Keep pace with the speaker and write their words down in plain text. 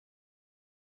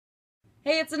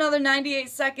Hey, it's another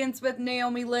 98 Seconds with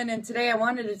Naomi Lynn, and today I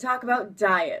wanted to talk about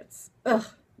diets. Ugh,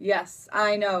 yes,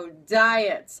 I know,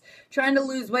 diets. Trying to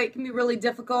lose weight can be really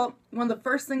difficult. One of the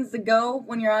first things to go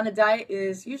when you're on a diet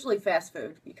is usually fast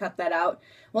food. You cut that out.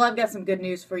 Well, I've got some good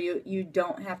news for you. You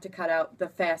don't have to cut out the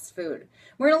fast food.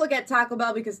 We're going to look at Taco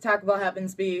Bell because Taco Bell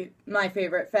happens to be my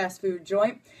favorite fast food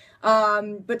joint.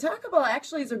 But Taco Bell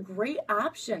actually is a great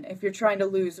option if you're trying to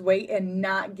lose weight and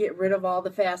not get rid of all the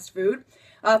fast food.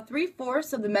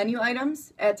 3/4 of the menu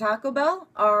items at Taco Bell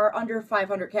are under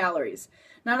 500 calories.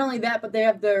 Not only that, but they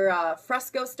have their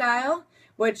fresco style,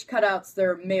 which cut out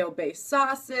their mayo-based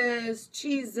sauces,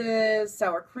 cheeses,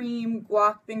 sour cream,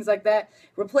 guac, things like that.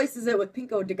 Replaces it with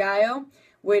pico de gallo,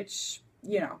 which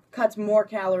cuts more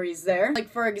calories there. Like,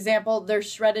 for example, their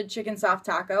shredded chicken soft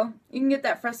taco. You can get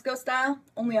that fresco style,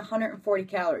 only 140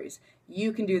 calories.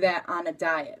 You can do that on a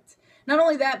diet. Not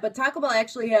only that, but Taco Bell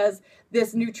actually has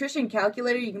this nutrition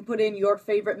calculator. You can put in your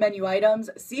favorite menu items,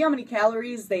 see how many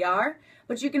calories they are,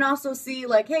 but you can also see,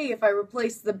 like, hey, if I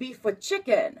replace the beef with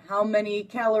chicken, how many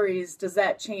calories does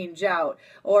that change out?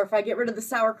 Or if I get rid of the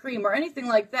sour cream or anything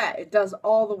like that, it does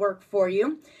all the work for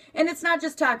you. And it's not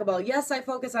just Taco Bell. Yes, I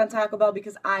focus on Taco Bell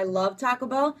because I love Taco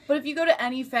Bell, but if you go to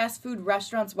any fast food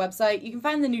restaurant's website, you can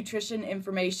find the nutrition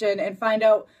information and find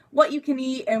out what you can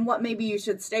eat and what maybe you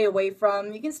should stay away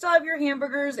from. You can still have your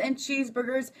hamburgers and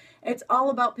cheeseburgers. It's all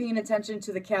about paying attention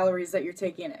to the calories that you're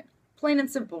taking in. Plain and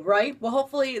simple, right? Well,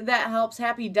 hopefully that helps.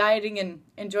 Happy dieting and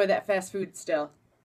enjoy that fast food still.